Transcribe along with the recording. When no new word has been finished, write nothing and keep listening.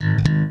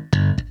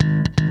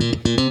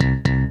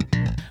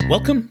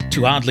Welcome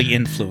to Oddly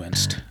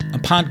Influenced, a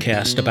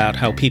podcast about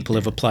how people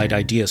have applied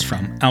ideas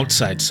from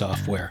outside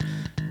software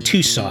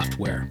to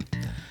software.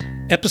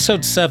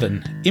 Episode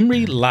 7,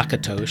 Imre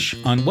Lakatos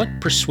on what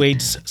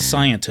persuades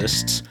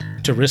scientists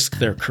to risk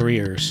their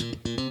careers.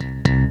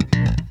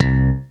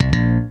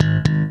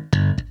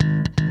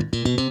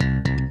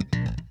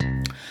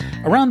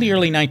 Around the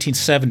early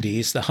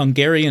 1970s, the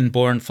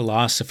Hungarian-born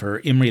philosopher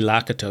Imre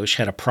Lakatos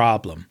had a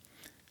problem.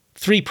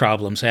 3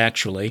 problems,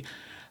 actually.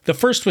 The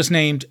first was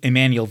named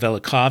Immanuel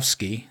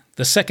Velikovsky,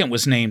 the second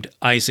was named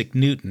Isaac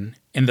Newton,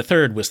 and the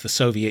third was the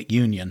Soviet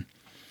Union.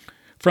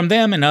 From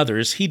them and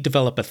others, he'd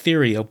develop a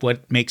theory of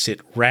what makes it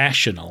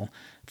rational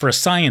for a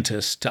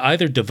scientist to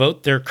either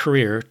devote their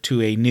career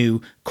to a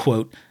new,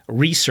 quote,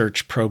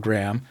 research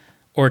program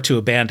or to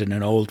abandon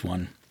an old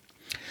one.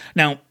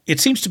 Now, it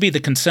seems to be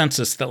the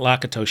consensus that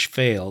Lakatos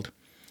failed.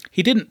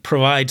 He didn't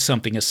provide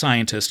something a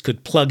scientist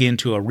could plug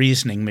into a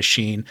reasoning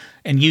machine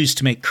and use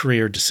to make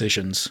career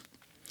decisions.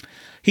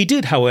 He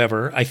did,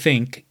 however, I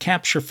think,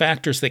 capture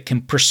factors that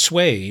can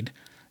persuade,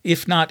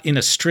 if not in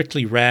a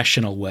strictly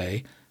rational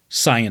way,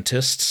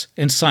 scientists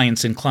and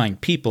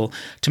science-inclined people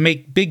to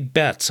make big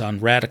bets on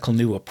radical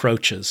new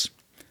approaches.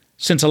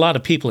 Since a lot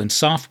of people in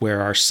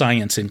software are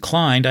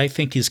science-inclined, I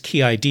think his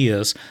key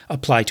ideas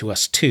apply to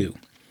us too.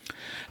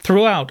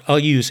 Throughout, I'll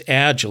use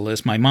Agile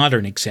as my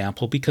modern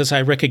example because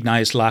I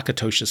recognize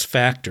Lakatos's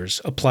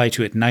factors apply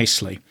to it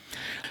nicely.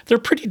 They're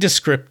pretty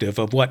descriptive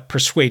of what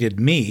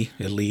persuaded me,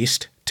 at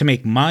least, to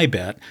make my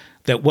bet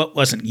that what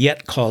wasn't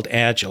yet called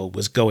Agile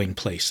was going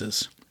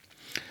places.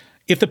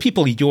 If the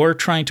people you're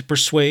trying to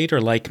persuade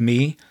are like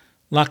me,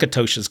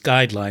 Lakatos's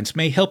guidelines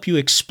may help you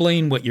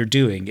explain what you're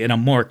doing in a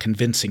more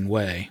convincing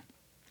way.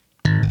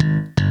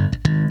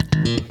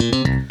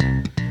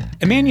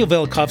 Immanuel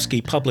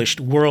Velikovsky published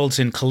Worlds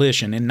in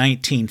Collision in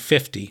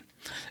 1950.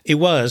 It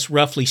was,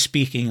 roughly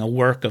speaking, a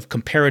work of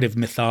comparative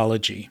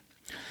mythology.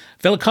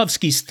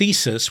 Velikovsky's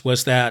thesis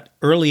was that,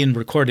 early in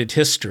recorded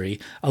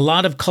history, a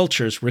lot of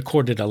cultures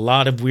recorded a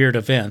lot of weird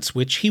events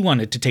which he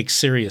wanted to take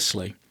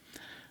seriously.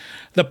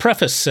 The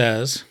preface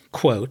says,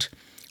 quote,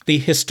 "The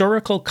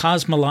historical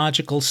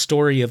cosmological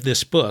story of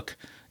this book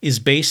is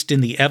based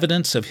in the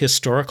evidence of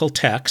historical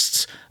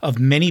texts of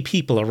many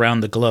people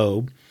around the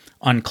globe,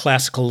 on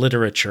classical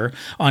literature,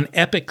 on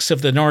epics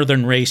of the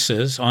northern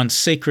races, on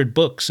sacred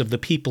books of the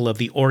people of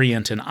the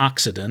Orient and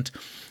Occident,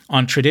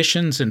 on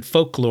traditions and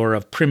folklore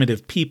of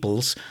primitive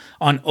peoples,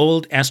 on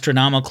old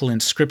astronomical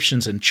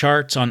inscriptions and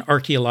charts, on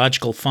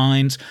archaeological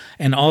finds,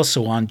 and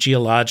also on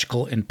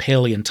geological and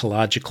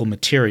paleontological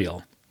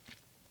material."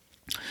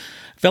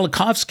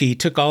 Velikovsky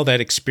took all that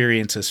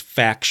experience as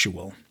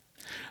factual.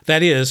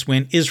 That is,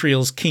 when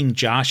Israel's King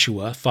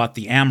Joshua fought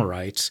the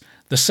Amorites,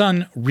 the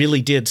sun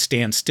really did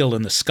stand still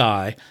in the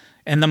sky,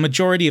 and the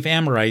majority of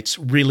Amorites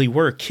really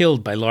were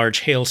killed by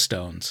large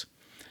hailstones.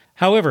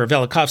 However,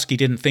 Velikovsky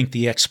didn't think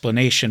the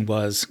explanation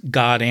was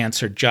God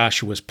answered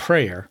Joshua's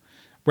prayer.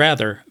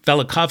 Rather,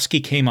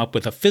 Velikovsky came up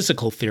with a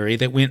physical theory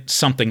that went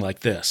something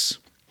like this.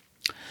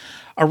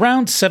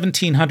 Around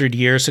 1700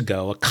 years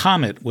ago, a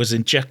comet was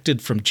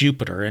ejected from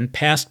Jupiter and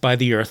passed by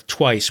the Earth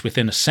twice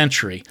within a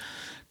century,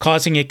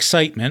 causing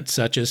excitement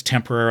such as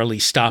temporarily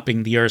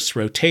stopping the Earth's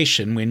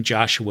rotation when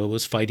Joshua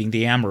was fighting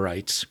the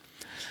Amorites.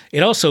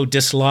 It also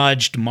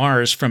dislodged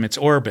Mars from its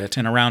orbit,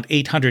 and around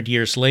 800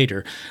 years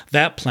later,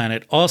 that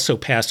planet also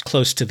passed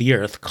close to the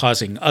Earth,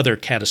 causing other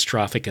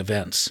catastrophic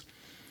events.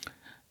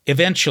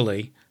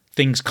 Eventually,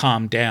 things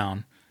calmed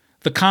down.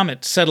 The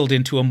comet settled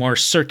into a more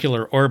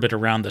circular orbit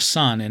around the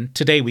Sun, and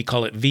today we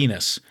call it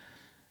Venus.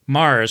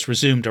 Mars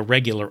resumed a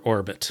regular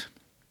orbit.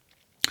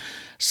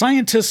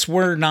 Scientists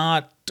were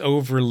not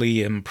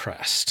overly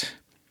impressed.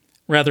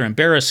 Rather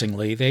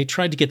embarrassingly, they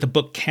tried to get the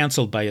book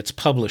canceled by its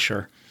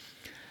publisher.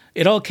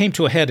 It all came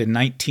to a head in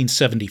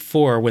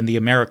 1974 when the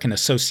American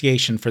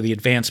Association for the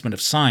Advancement of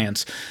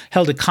Science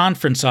held a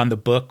conference on the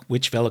book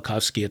which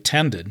Velikovsky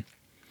attended.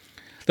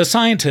 The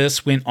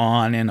scientists went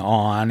on and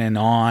on and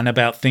on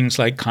about things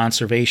like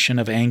conservation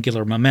of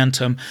angular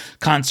momentum,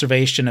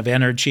 conservation of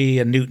energy,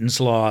 and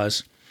Newton's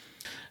laws.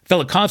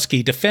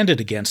 Velikovsky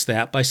defended against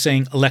that by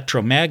saying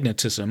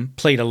electromagnetism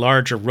played a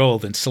larger role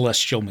than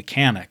celestial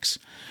mechanics.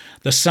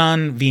 The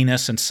Sun,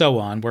 Venus, and so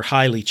on were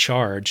highly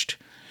charged.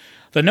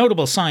 The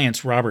notable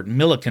scientist Robert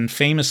Millikan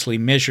famously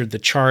measured the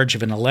charge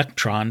of an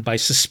electron by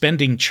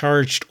suspending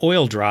charged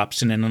oil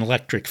drops in an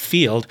electric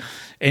field,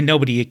 and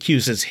nobody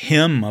accuses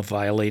him of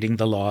violating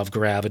the law of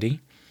gravity.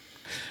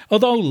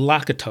 Although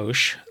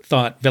Lakatos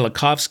thought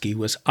Velikovsky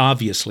was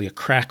obviously a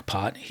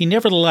crackpot, he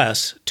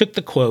nevertheless took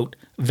the, quote,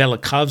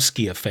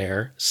 Velikovsky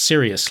affair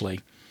seriously.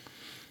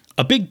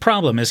 A big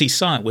problem, as he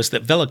saw it, was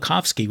that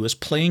Velikovsky was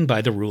playing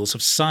by the rules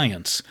of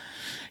science.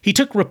 He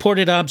took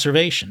reported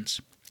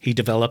observations. He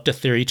developed a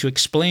theory to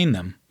explain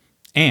them.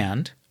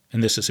 And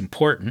this is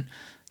important,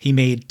 he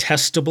made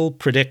testable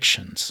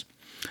predictions.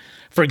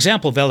 For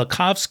example,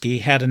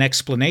 Velikovsky had an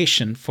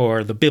explanation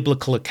for the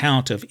biblical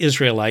account of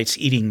Israelites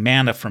eating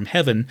manna from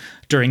heaven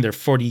during their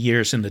 40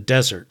 years in the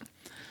desert.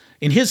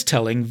 In his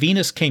telling,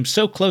 Venus came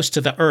so close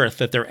to the Earth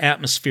that their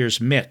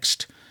atmospheres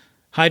mixed.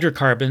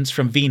 hydrocarbons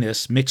from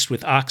Venus mixed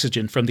with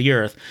oxygen from the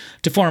Earth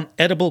to form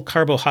edible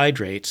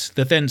carbohydrates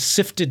that then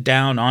sifted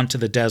down onto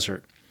the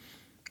desert.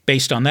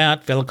 Based on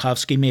that,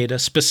 Velikovsky made a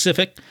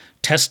specific,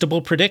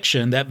 testable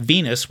prediction that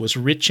Venus was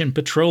rich in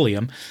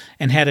petroleum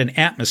and had an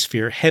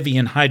atmosphere heavy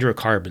in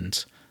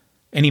hydrocarbons.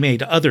 And he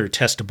made other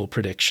testable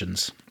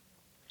predictions.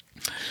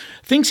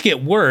 Things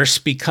get worse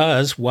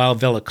because, while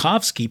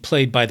Velikovsky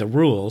played by the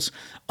rules,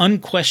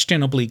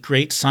 unquestionably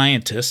great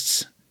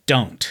scientists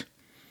don't.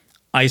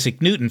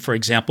 Isaac Newton, for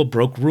example,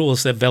 broke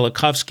rules that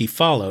Velikovsky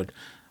followed.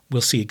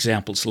 We'll see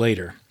examples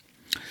later.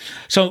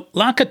 So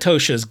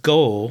Lakatos's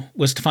goal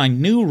was to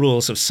find new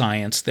rules of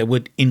science that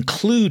would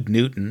include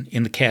Newton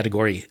in the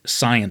category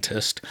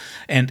scientist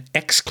and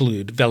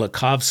exclude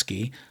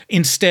Velikovsky,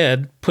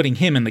 instead putting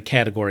him in the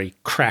category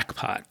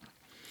crackpot.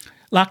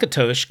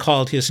 Lakatos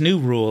called his new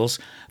rules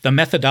the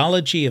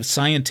methodology of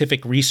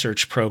scientific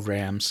research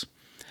programs.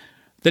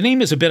 The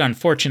name is a bit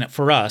unfortunate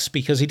for us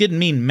because he didn't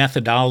mean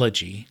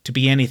methodology to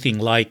be anything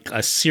like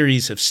a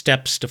series of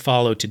steps to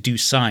follow to do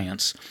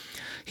science.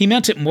 He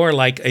meant it more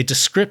like a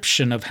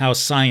description of how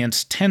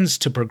science tends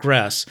to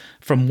progress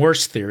from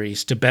worse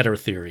theories to better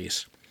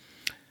theories.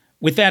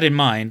 With that in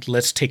mind,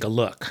 let's take a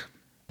look.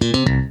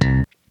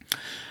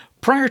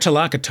 Prior to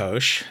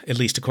Lakatos, at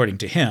least according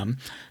to him,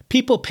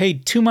 people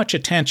paid too much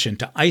attention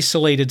to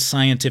isolated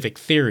scientific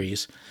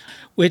theories,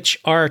 which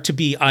are to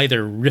be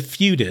either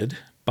refuted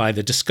by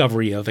the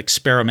discovery of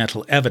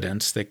experimental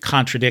evidence that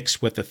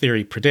contradicts what the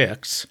theory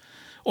predicts,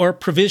 or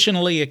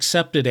provisionally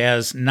accepted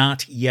as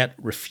not yet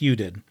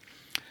refuted.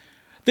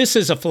 This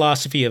is a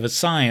philosophy of a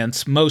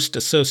science most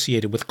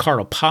associated with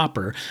Karl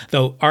Popper,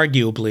 though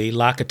arguably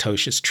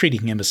Lakatos is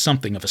treating him as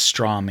something of a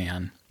straw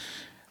man.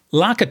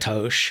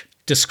 Lakatos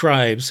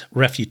describes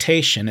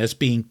refutation as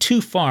being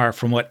too far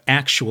from what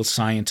actual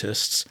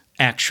scientists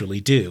actually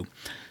do.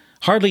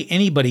 Hardly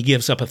anybody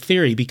gives up a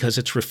theory because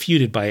it's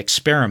refuted by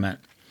experiment.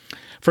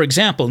 For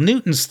example,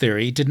 Newton's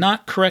theory did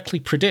not correctly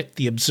predict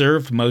the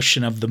observed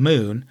motion of the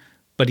moon,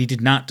 but he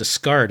did not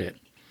discard it.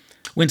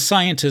 When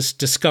scientists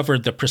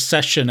discovered the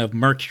precession of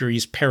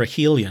Mercury's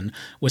perihelion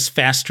was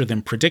faster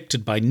than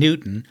predicted by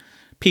Newton,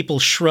 people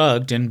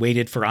shrugged and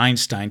waited for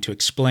Einstein to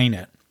explain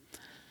it.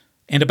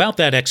 And about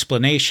that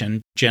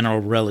explanation, general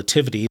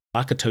relativity,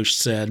 Lakatos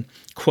said,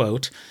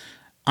 quote,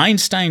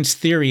 Einstein's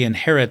theory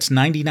inherits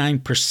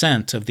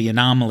 99% of the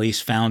anomalies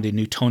found in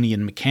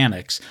Newtonian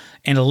mechanics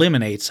and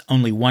eliminates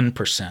only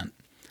 1%.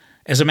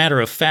 As a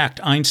matter of fact,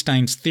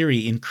 Einstein's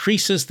theory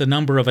increases the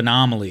number of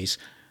anomalies.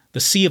 The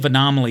sea of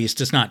anomalies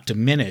does not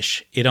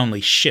diminish, it only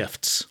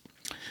shifts.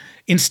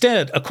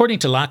 Instead, according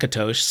to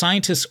Lakatos,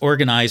 scientists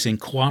organize in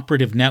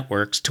cooperative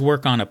networks to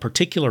work on a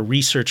particular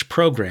research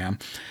program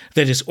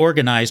that is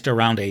organized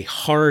around a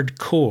hard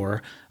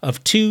core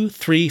of 2,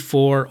 3,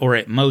 4, or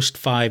at most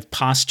 5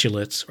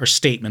 postulates or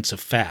statements of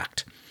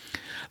fact.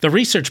 The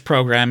research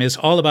program is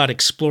all about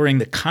exploring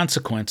the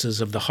consequences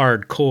of the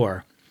hard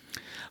core.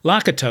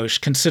 Lakatos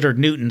considered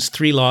Newton's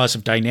 3 laws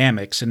of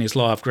dynamics and his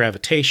law of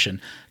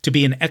gravitation to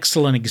be an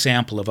excellent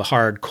example of a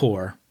hard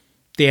core.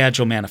 The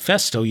Agile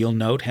Manifesto, you'll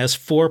note, has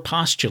 4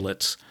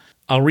 postulates.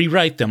 I'll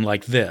rewrite them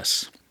like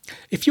this.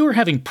 If you are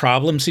having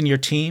problems in your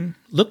team,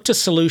 look to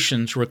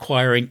solutions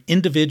requiring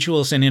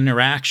individuals and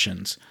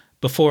interactions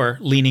before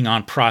leaning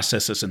on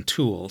processes and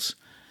tools.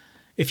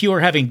 If you are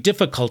having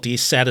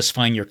difficulties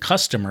satisfying your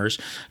customers,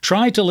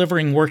 try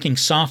delivering working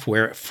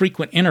software at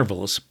frequent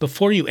intervals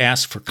before you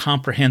ask for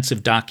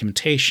comprehensive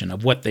documentation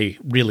of what they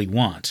really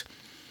want.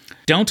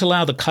 Don't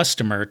allow the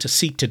customer to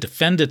seek to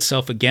defend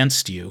itself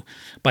against you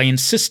by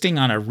insisting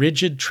on a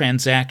rigid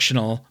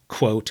transactional,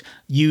 quote,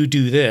 you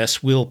do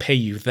this, we'll pay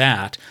you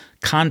that,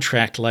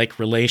 contract-like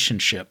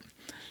relationship.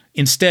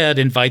 Instead,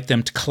 invite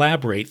them to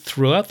collaborate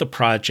throughout the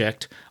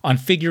project on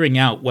figuring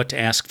out what to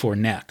ask for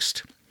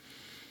next.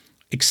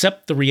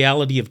 Accept the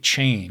reality of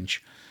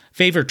change.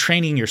 Favor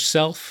training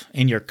yourself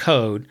and your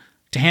code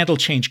to handle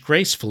change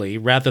gracefully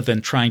rather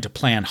than trying to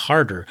plan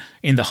harder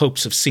in the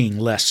hopes of seeing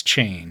less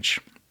change.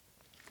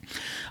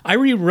 I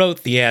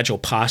rewrote the Agile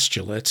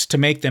postulates to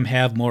make them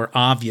have more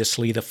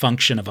obviously the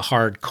function of a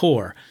hard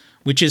core,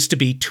 which is to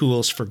be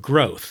tools for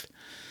growth.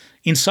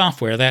 In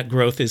software, that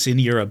growth is in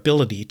your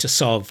ability to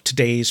solve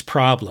today's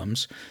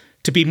problems,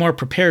 to be more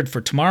prepared for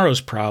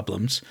tomorrow's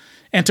problems,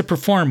 and to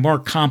perform more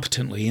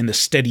competently in the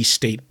steady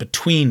state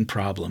between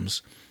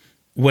problems.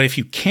 What if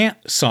you can't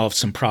solve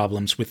some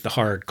problems with the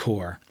hard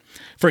core?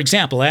 For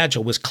example,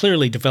 Agile was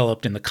clearly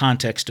developed in the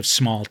context of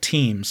small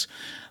teams.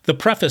 The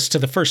preface to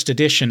the first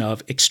edition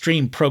of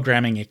Extreme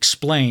Programming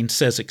Explained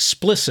says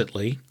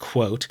explicitly,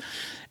 quote,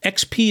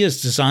 XP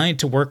is designed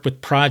to work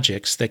with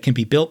projects that can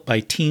be built by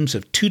teams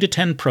of 2 to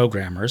 10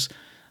 programmers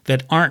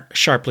that aren't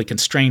sharply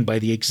constrained by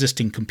the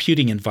existing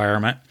computing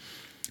environment,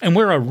 and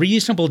where a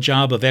reasonable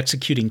job of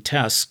executing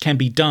tests can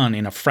be done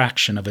in a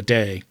fraction of a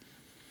day.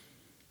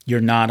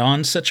 You're not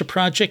on such a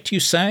project,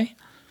 you say?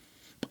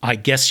 I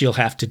guess you'll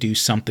have to do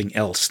something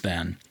else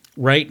then.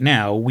 Right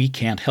now, we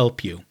can't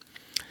help you.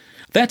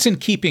 That's in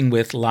keeping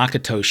with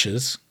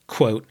Lakatos's,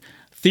 quote,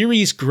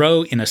 Theories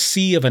grow in a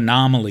sea of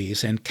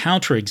anomalies, and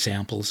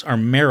counterexamples are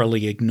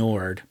merrily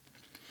ignored.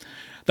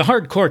 The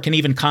hardcore can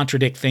even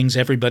contradict things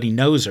everybody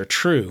knows are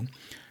true.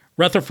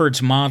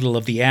 Rutherford's model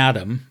of the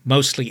atom,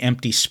 mostly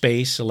empty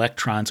space,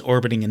 electrons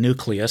orbiting a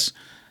nucleus,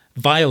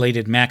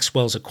 violated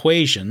Maxwell's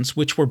equations,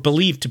 which were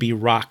believed to be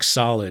rock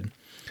solid.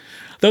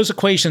 Those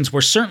equations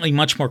were certainly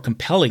much more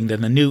compelling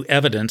than the new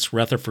evidence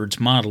Rutherford's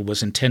model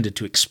was intended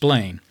to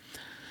explain.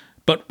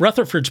 But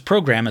Rutherford's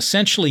program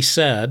essentially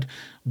said,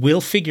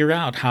 we'll figure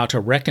out how to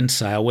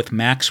reconcile with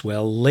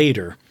Maxwell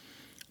later.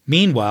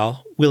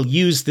 Meanwhile, we'll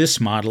use this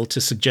model to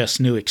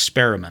suggest new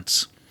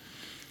experiments.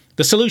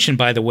 The solution,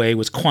 by the way,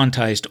 was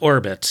quantized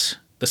orbits,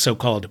 the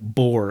so-called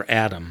Bohr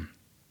atom.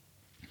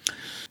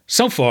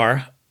 So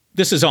far,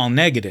 this is all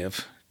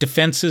negative,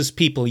 defenses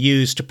people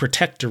use to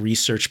protect a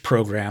research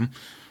program,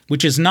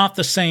 which is not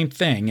the same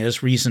thing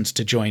as reasons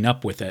to join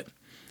up with it.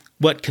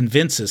 What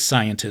convinces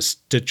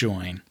scientists to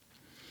join?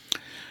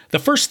 The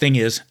first thing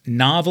is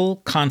novel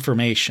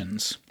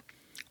confirmations.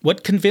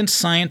 What convinced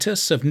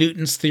scientists of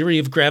Newton's theory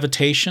of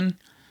gravitation?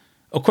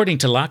 According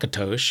to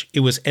Lakatos,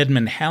 it was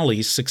Edmund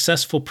Halley's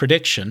successful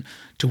prediction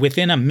to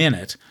within a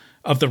minute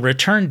of the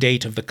return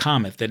date of the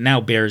comet that now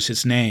bears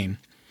his name.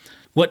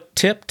 What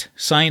tipped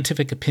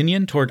scientific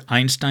opinion toward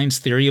Einstein's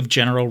theory of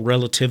general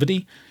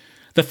relativity?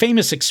 The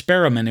famous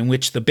experiment in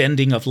which the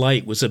bending of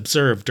light was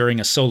observed during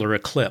a solar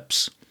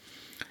eclipse.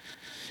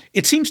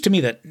 It seems to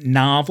me that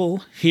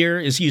novel here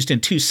is used in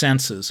two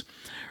senses.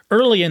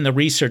 Early in the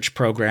research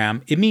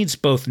program, it means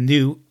both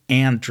new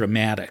and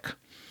dramatic.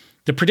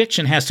 The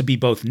prediction has to be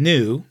both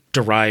new,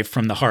 derived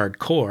from the hard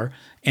core,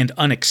 and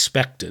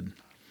unexpected.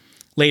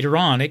 Later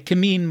on, it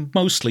can mean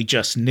mostly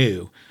just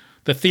new.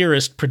 The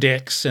theorist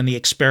predicts and the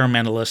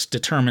experimentalist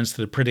determines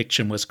that the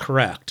prediction was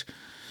correct.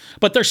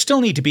 But there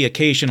still need to be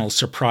occasional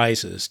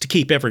surprises to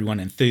keep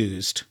everyone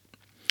enthused.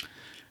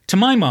 To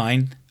my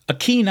mind, a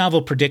key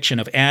novel prediction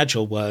of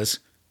Agile was,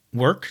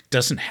 work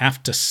doesn't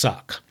have to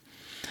suck.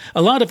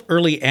 A lot of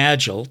early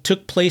Agile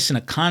took place in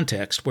a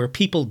context where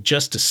people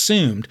just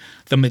assumed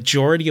the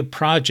majority of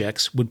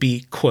projects would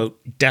be, quote,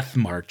 death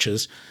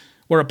marches,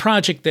 where a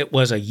project that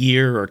was a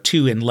year or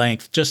two in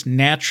length just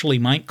naturally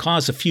might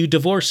cause a few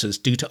divorces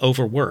due to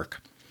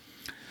overwork.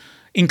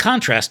 In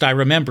contrast, I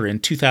remember in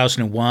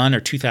 2001 or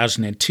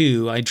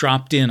 2002, I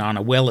dropped in on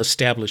a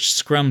well-established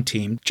Scrum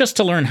team just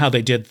to learn how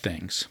they did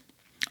things.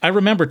 I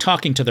remember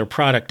talking to their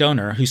product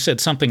owner who said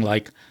something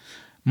like,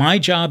 "My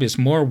job is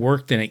more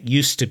work than it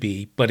used to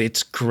be, but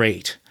it's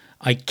great.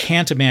 I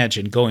can't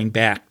imagine going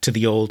back to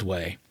the old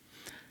way."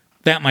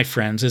 That, my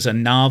friends, is a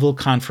novel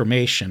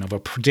confirmation of a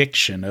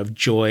prediction of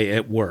joy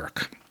at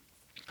work.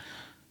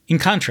 In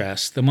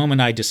contrast, the moment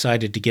I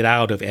decided to get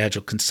out of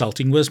Agile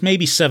consulting was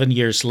maybe 7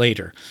 years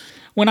later,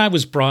 when I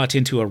was brought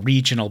into a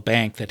regional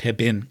bank that had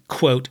been,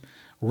 quote,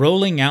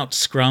 rolling out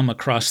Scrum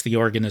across the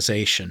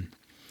organization.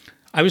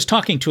 I was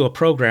talking to a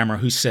programmer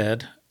who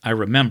said, I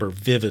remember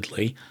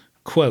vividly,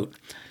 quote,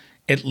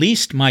 "At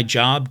least my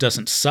job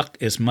doesn't suck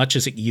as much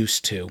as it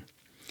used to."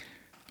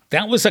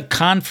 That was a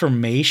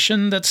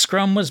confirmation that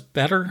Scrum was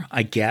better,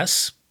 I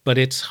guess, but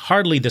it's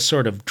hardly the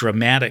sort of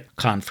dramatic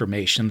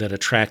confirmation that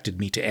attracted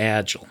me to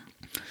Agile.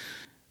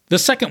 The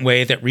second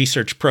way that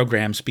research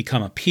programs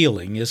become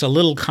appealing is a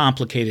little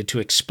complicated to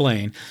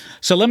explain,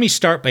 so let me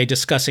start by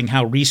discussing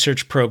how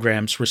research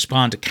programs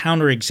respond to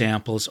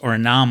counterexamples or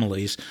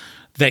anomalies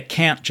that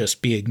can't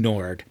just be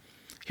ignored.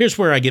 Here's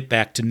where I get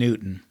back to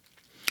Newton.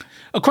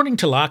 According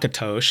to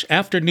Lakatos,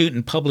 after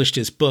Newton published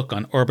his book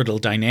on orbital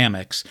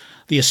dynamics,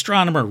 the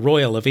Astronomer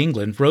Royal of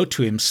England wrote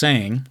to him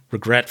saying,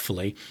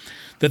 regretfully,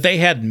 that they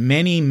had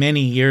many,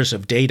 many years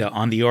of data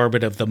on the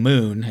orbit of the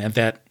moon and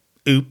that,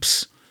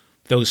 oops,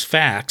 those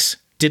facts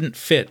didn't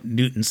fit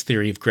Newton's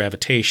theory of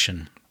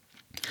gravitation.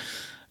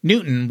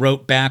 Newton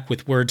wrote back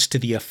with words to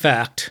the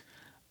effect,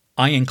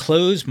 "I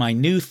enclose my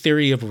new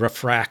theory of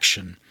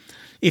refraction.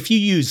 If you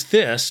use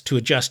this to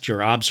adjust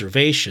your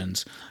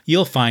observations,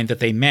 you'll find that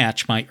they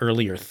match my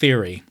earlier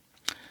theory."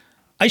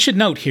 I should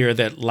note here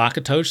that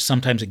Lakatos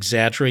sometimes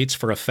exaggerates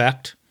for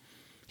effect.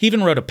 He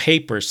even wrote a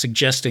paper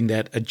suggesting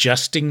that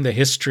adjusting the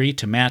history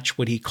to match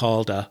what he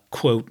called a,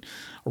 quote,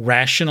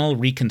 rational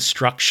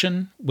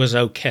reconstruction was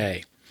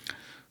okay.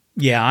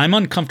 Yeah, I'm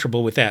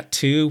uncomfortable with that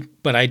too,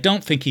 but I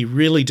don't think he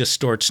really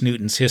distorts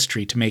Newton's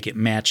history to make it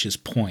match his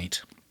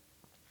point.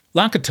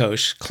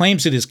 Lakatos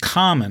claims it is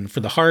common for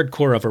the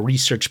hardcore of a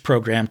research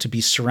program to be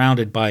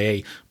surrounded by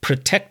a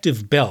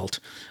protective belt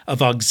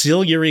of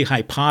auxiliary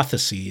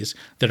hypotheses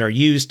that are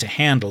used to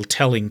handle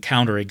telling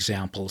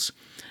counterexamples.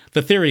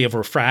 The theory of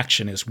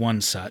refraction is one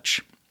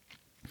such.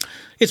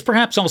 It's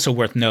perhaps also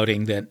worth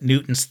noting that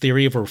Newton's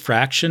theory of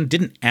refraction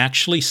didn't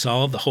actually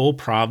solve the whole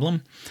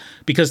problem,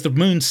 because the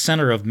moon's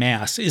center of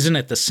mass isn't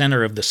at the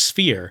center of the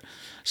sphere,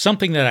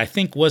 something that I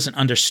think wasn't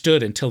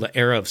understood until the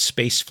era of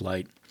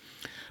spaceflight.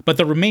 But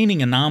the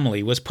remaining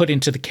anomaly was put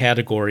into the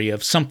category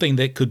of something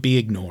that could be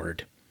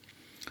ignored.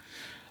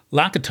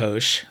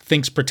 Lakatos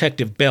thinks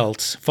protective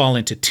belts fall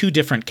into two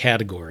different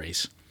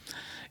categories.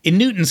 In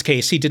Newton's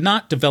case, he did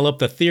not develop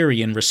the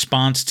theory in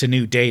response to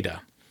new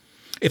data.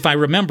 If I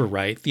remember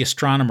right, the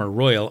astronomer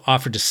royal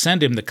offered to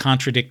send him the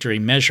contradictory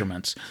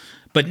measurements,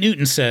 but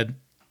Newton said,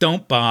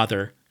 "Don't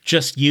bother,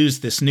 just use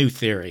this new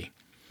theory."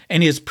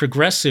 And his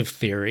progressive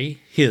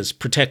theory, his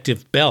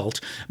protective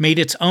belt, made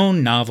its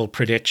own novel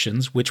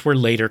predictions, which were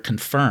later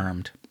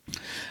confirmed.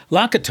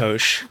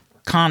 Lakatos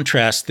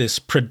contrasts this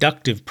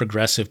productive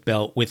progressive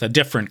belt with a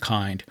different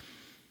kind.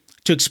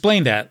 To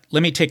explain that,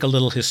 let me take a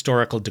little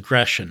historical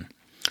digression.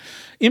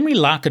 Imre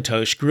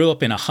Lakatos grew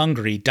up in a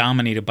Hungary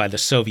dominated by the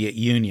Soviet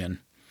Union.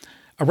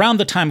 Around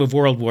the time of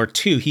World War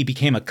II, he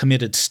became a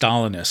committed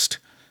Stalinist.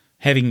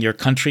 Having your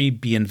country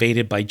be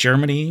invaded by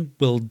Germany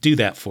will do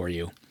that for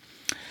you.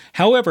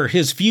 However,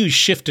 his views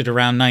shifted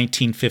around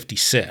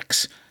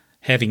 1956.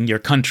 Having your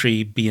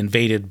country be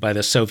invaded by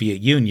the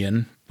Soviet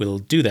Union will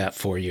do that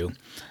for you.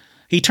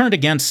 He turned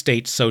against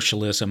state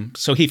socialism,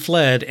 so he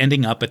fled,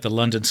 ending up at the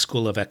London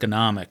School of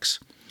Economics.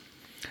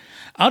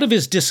 Out of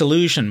his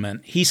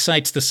disillusionment, he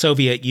cites the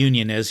Soviet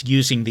Union as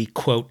using the,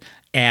 quote,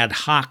 ad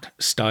hoc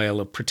style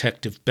of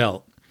protective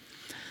belt.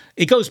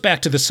 It goes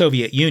back to the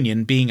Soviet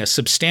Union being a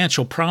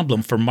substantial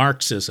problem for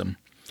Marxism.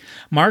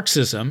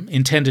 Marxism,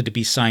 intended to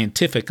be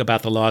scientific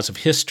about the laws of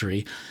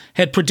history,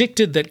 had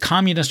predicted that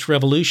communist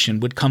revolution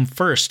would come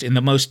first in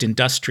the most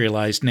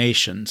industrialized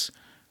nations,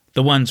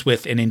 the ones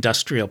with an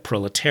industrial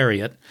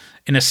proletariat,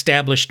 an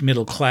established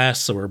middle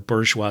class or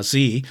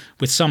bourgeoisie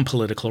with some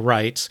political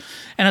rights,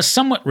 and a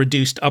somewhat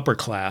reduced upper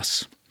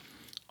class.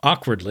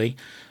 Awkwardly,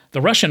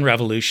 the Russian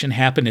Revolution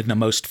happened in the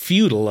most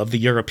feudal of the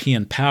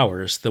European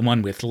powers, the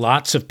one with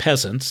lots of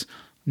peasants,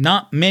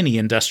 not many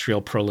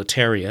industrial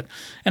proletariat,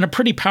 and a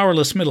pretty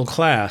powerless middle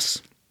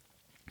class.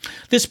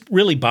 This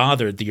really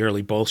bothered the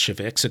early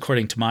Bolsheviks,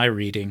 according to my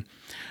reading.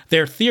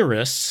 Their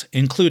theorists,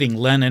 including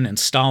Lenin and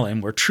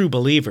Stalin, were true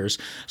believers,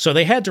 so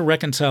they had to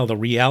reconcile the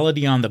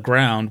reality on the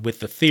ground with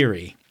the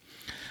theory.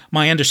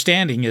 My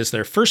understanding is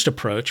their first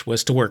approach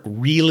was to work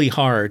really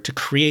hard to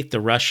create the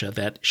Russia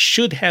that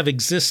should have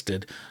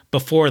existed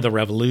before the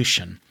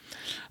revolution.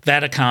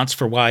 That accounts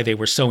for why they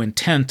were so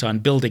intent on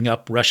building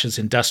up Russia's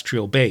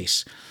industrial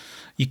base.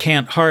 You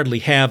can't hardly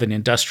have an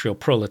industrial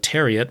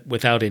proletariat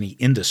without any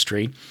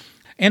industry,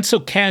 and so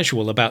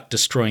casual about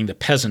destroying the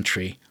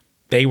peasantry.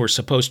 They were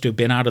supposed to have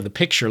been out of the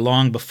picture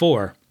long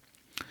before.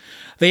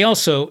 They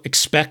also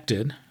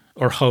expected,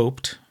 or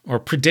hoped, or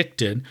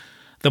predicted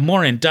the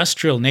more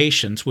industrial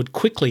nations would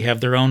quickly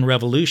have their own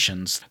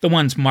revolutions, the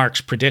ones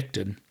Marx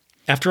predicted.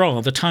 After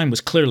all, the time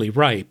was clearly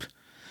ripe.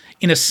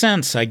 In a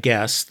sense, I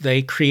guess,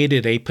 they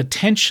created a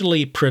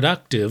potentially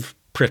productive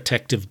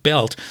protective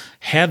belt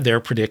had their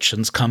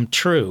predictions come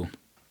true.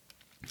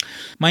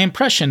 My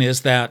impression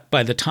is that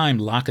by the time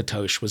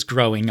Lakatos was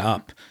growing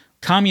up,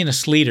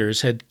 communist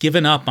leaders had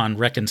given up on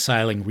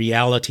reconciling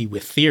reality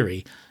with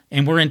theory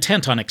and were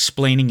intent on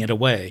explaining it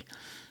away.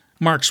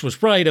 Marx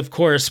was right, of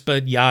course,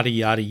 but yada,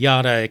 yada,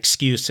 yada,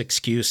 excuse.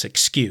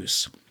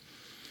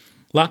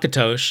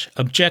 Lakatos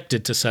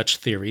objected to such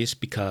theories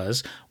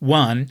because,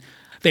 1,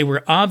 they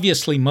were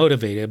obviously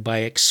motivated by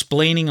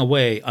explaining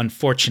away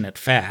unfortunate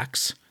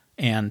facts,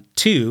 and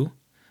 2,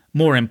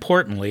 more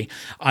importantly,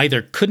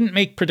 either couldn't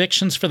make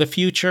predictions for the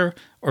future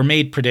or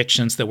made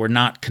predictions that were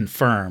not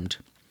confirmed.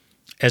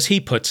 As he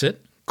puts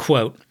it,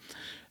 quote,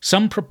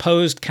 "Some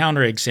proposed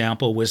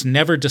counterexample was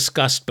never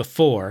discussed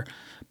before,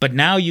 but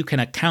now you can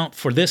account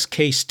for this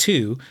case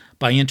too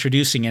by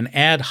introducing an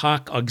ad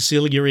hoc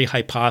auxiliary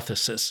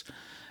hypothesis.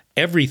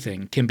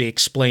 Everything can be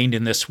explained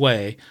in this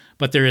way,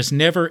 but there is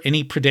never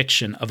any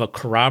prediction of a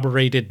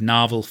corroborated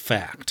novel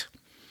fact."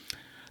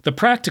 The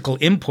practical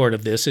import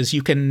of this is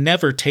you can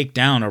never take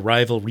down a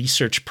rival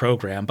research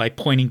program by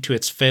pointing to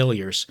its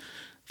failures.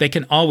 They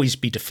can always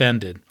be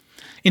defended.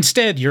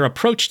 Instead, your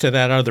approach to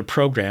that other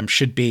program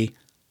should be,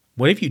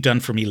 "What have you done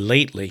for me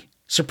lately?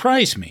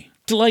 Surprise me.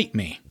 Delight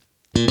me."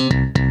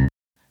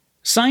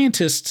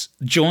 Scientists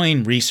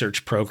join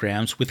research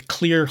programs with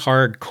clear,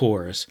 hard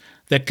cores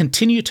that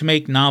continue to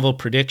make novel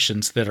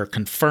predictions that are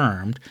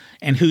confirmed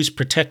and whose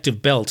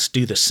protective belts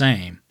do the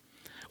same,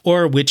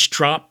 or which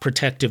drop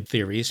protective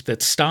theories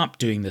that stop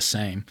doing the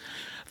same.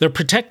 The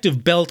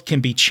protective belt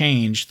can be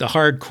changed, the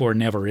hard core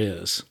never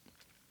is.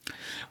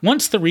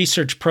 Once the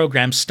research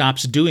program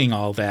stops doing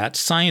all that,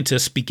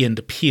 scientists begin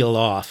to peel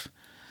off.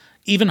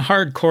 Even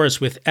hard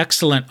cores with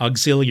excellent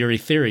auxiliary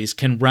theories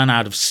can run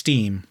out of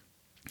steam.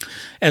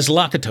 As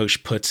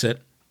Lakatos puts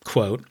it,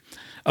 quote,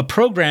 "A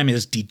program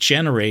is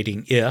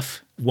degenerating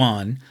if,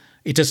 1,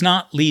 it does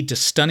not lead to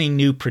stunning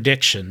new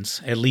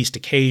predictions, at least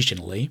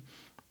occasionally,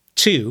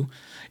 2,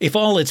 if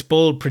all its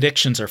bold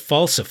predictions are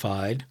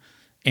falsified,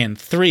 and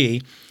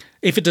 3,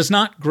 if it does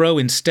not grow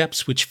in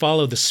steps which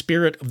follow the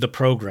spirit of the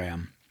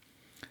program."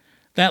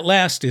 That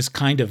last is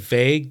kind of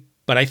vague,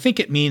 but I think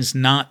it means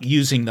not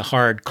using the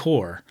hard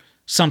core.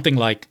 Something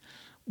like,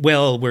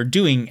 well, we're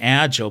doing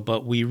Agile,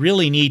 but we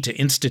really need to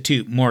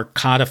institute more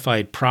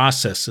codified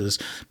processes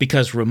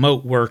because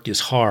remote work is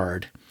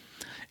hard.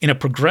 In a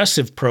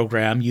progressive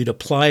program, you'd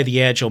apply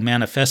the Agile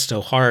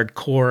Manifesto hard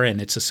core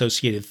and its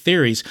associated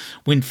theories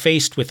when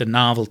faced with a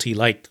novelty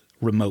like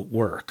remote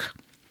work.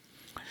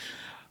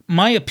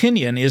 My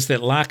opinion is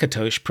that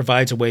Lakatos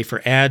provides a way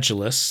for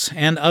Agilists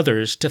and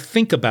others to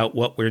think about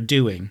what we're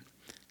doing.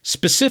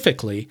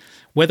 Specifically,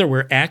 whether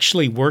we're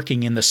actually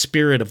working in the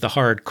spirit of the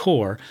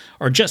hardcore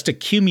or just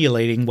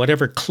accumulating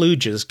whatever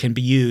kludges can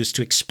be used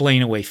to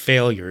explain away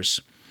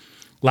failures.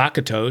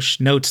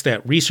 Lakatos notes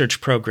that research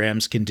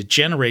programs can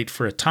degenerate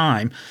for a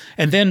time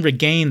and then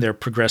regain their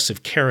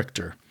progressive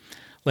character.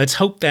 Let's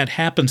hope that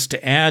happens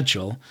to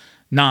Agile,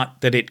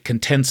 not that it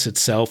contents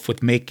itself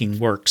with making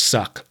work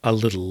suck a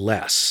little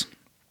less.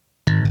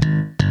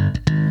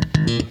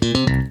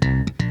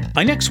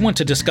 I next want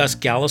to discuss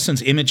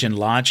Gallison's Image and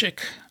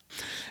Logic.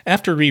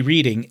 After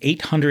rereading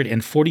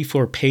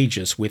 844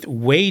 pages with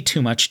way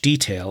too much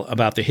detail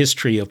about the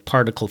history of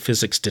particle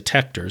physics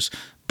detectors,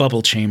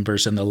 bubble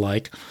chambers, and the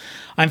like,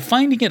 I'm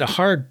finding it a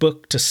hard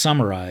book to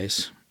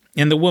summarize,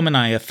 and the woman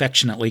I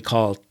affectionately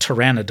call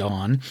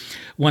Pteranodon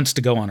wants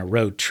to go on a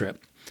road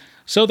trip.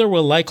 So there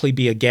will likely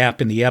be a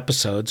gap in the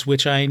episodes,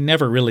 which I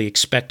never really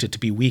expected to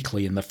be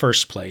weekly in the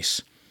first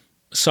place.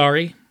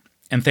 Sorry,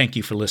 and thank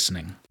you for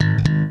listening.